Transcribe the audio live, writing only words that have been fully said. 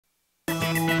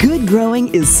Good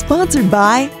Growing is sponsored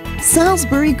by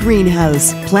Salisbury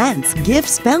Greenhouse, Plants,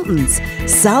 Gifts, Fountains.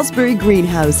 Salisbury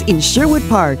Greenhouse in Sherwood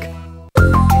Park.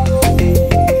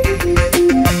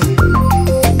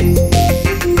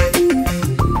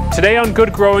 Today on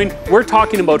Good Growing, we're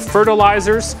talking about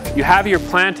fertilizers. You have your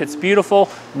plant, it's beautiful,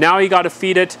 now you got to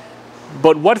feed it.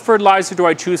 But what fertilizer do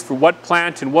I choose for what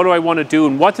plant, and what do I want to do,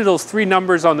 and what do those three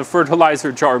numbers on the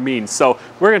fertilizer jar mean? So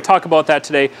we're going to talk about that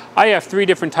today. I have three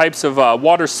different types of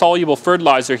water-soluble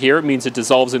fertilizer here. It means it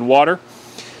dissolves in water.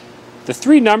 The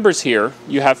three numbers here,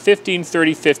 you have 15,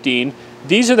 30, 15.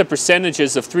 These are the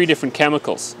percentages of three different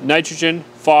chemicals: nitrogen,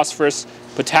 phosphorus,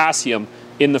 potassium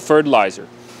in the fertilizer.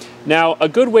 Now, a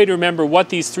good way to remember what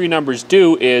these three numbers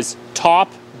do is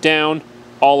top, down,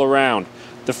 all around.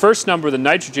 The first number, the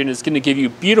nitrogen, is going to give you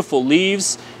beautiful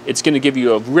leaves. It's going to give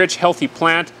you a rich, healthy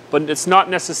plant, but it's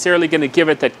not necessarily going to give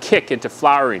it that kick into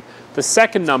flowering. The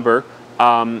second number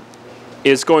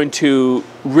is going to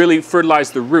really fertilize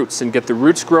the roots and get the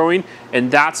roots growing, and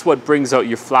that's what brings out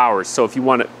your flowers. So if you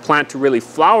want a plant to really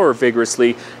flower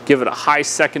vigorously, give it a high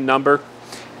second number.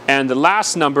 And the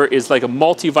last number is like a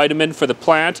multivitamin for the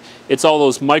plant. It's all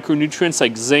those micronutrients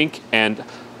like zinc and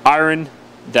iron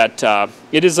that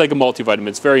it is like a multivitamin.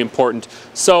 It's very important.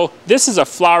 So this is a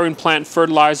flowering plant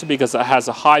fertilizer because it has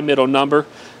a high middle number.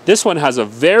 This one has a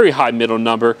very high middle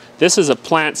number. This is a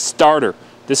plant starter.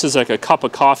 This is like a cup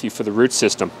of coffee for the root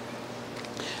system.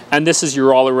 And this is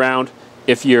your all around.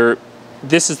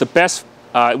 This is the best.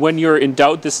 When you're in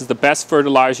doubt, this is the best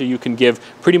fertilizer you can give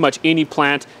pretty much any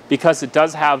plant because it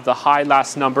does have the high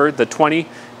last number. The 20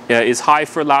 is high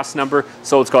for last number,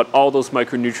 so it's got all those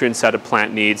micronutrients that a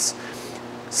plant needs.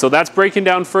 So that's breaking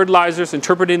down fertilizers,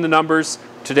 interpreting the numbers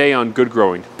today on Good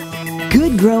Growing.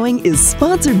 Good Growing is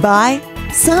sponsored by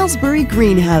Salisbury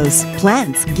Greenhouse,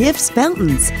 Plants, Gifts,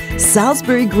 Fountains.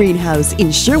 Salisbury Greenhouse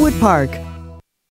in Sherwood Park.